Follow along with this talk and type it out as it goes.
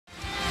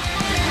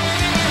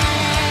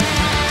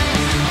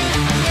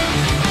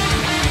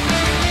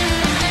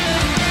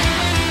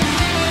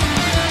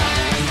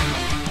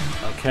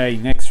Okay,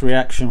 next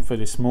reaction for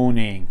this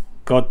morning.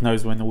 God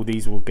knows when all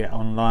these will get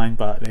online,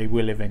 but they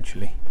will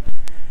eventually.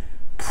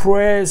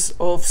 Prayers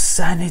of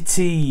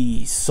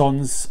Sanity,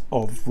 Sons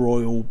of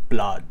Royal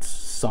Blood.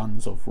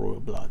 Sons of Royal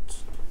Blood.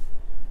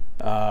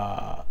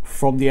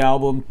 From the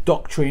album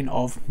Doctrine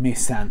of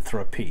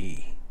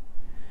Misanthropy.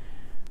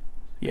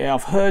 Yeah,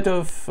 I've heard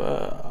of,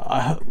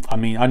 I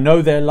mean, I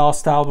know their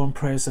last album,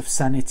 Prayers of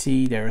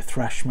Sanity. They're a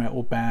thrash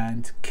metal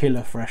band,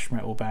 killer thrash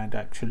metal band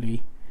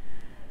actually.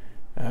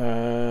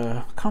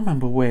 I can't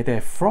remember where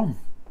they're from.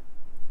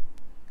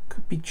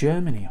 Could be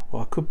Germany,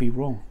 or I could be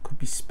wrong. Could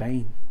be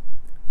Spain.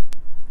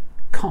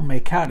 Can't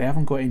make out. They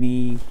haven't got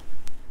any.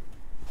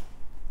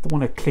 Don't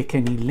want to click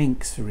any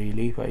links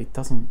really, but it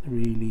doesn't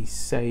really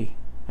say.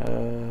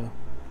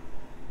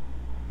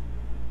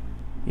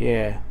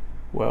 Yeah,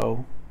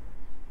 well,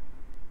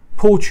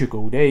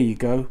 Portugal. There you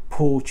go,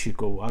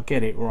 Portugal. I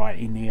get it right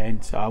in the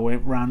end. So I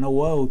went round the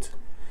world.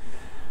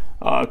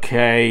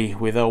 Okay,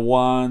 with a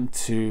 1,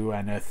 2,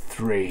 and a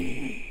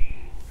 3.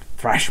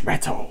 Thrash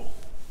metal.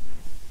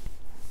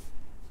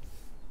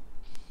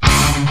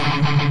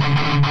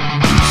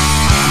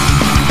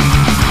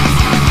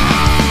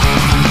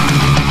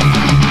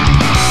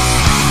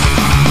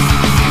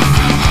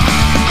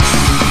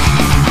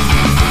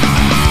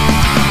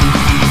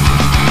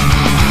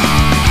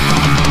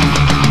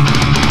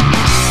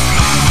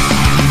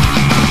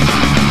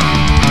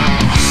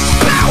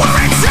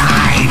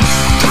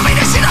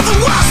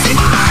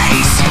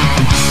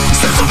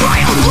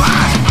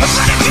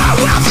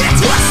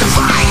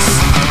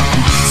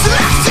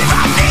 Selective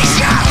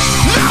amnesia,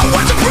 no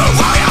one to prove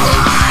all your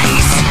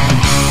lies.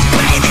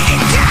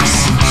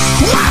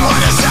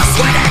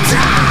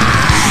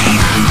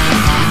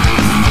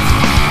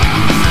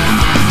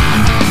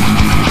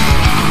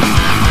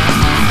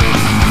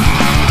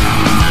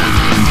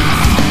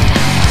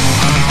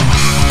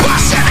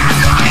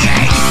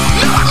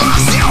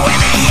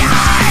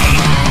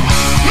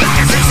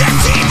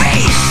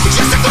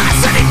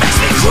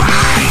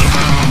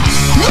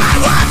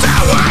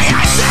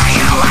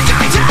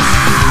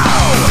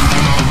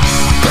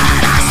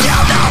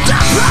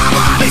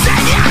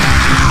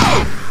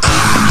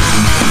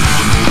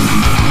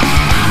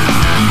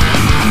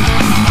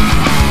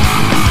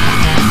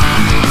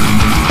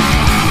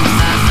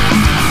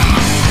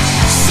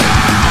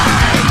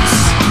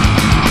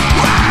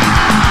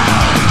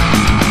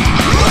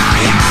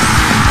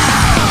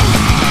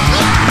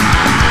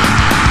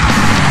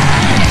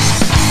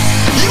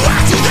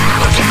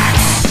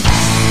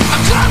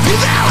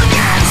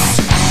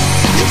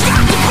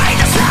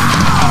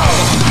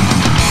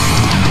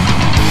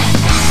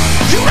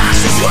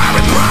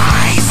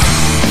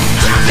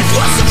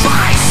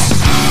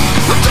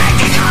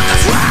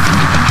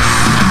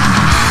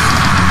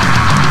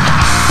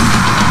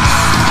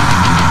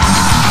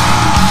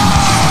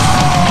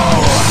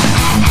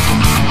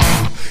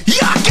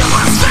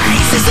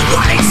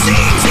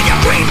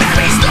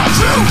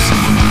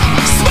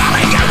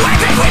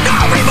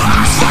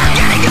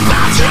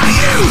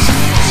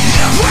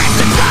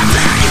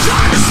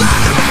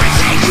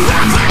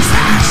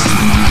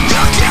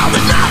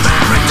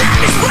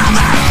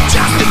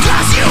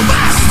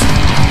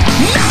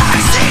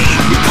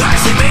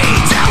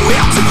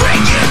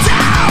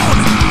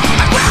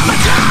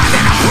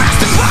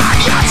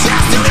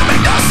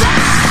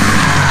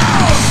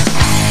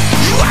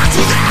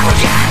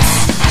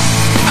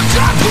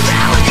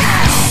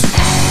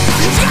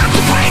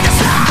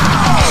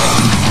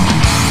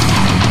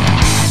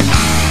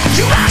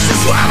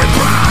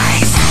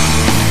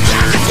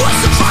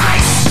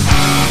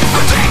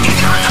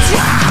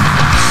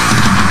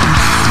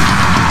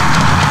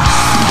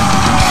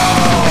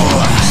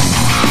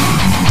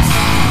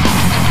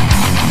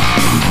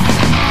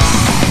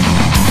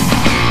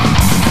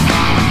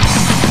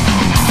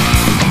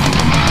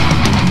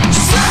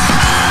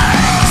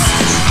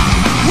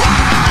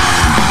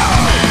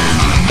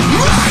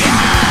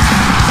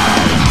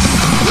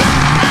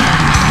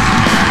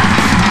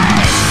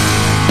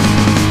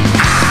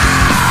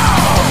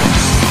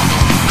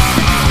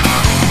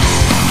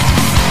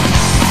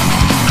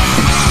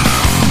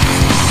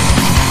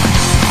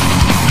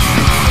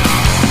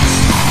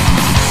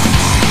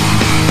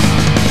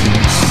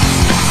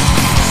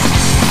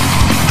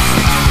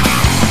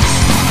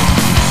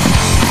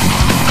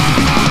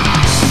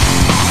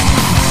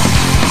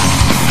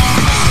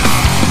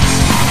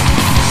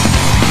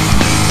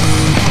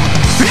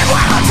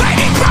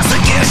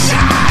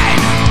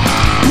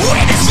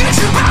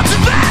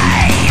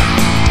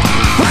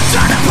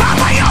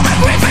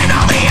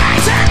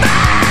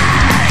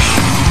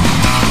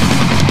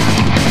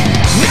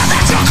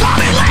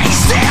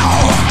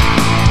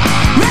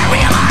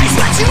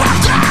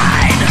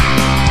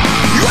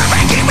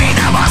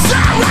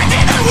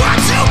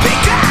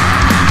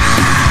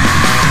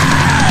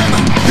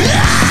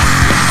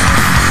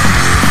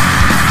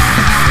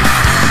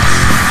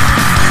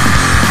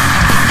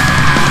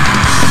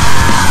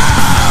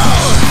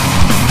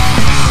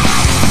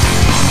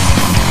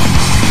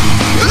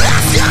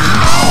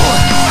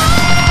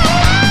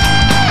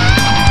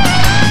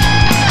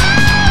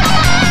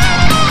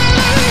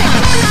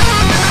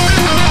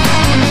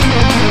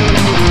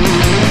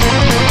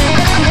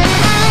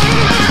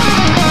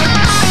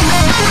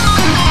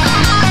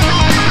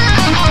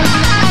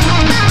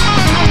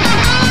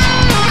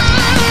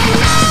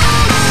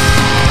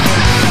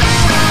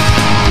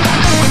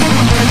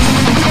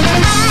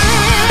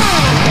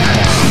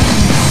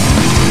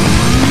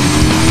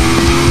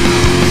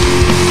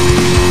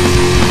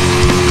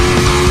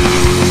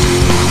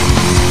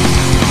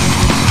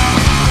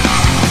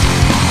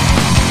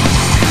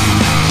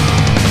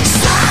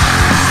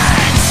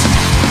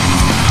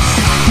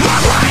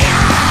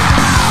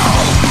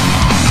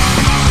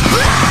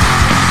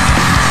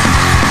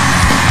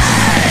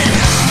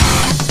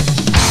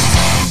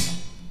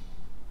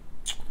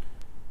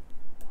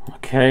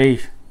 Okay,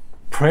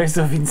 Prayers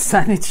of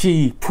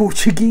Insanity,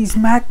 Portuguese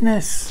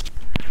Madness,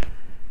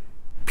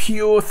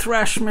 pure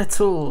thrash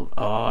metal.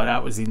 Oh,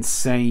 that was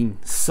insane.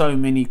 So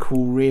many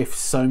cool riffs,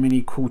 so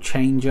many cool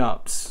change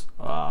ups.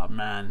 Oh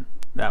man,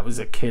 that was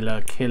a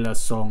killer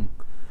song.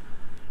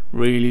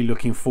 Really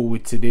looking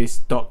forward to this.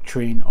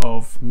 Doctrine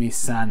of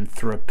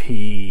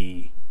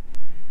Misanthropy,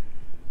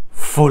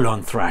 full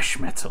on thrash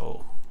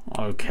metal.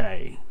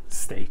 Okay,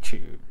 stay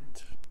tuned.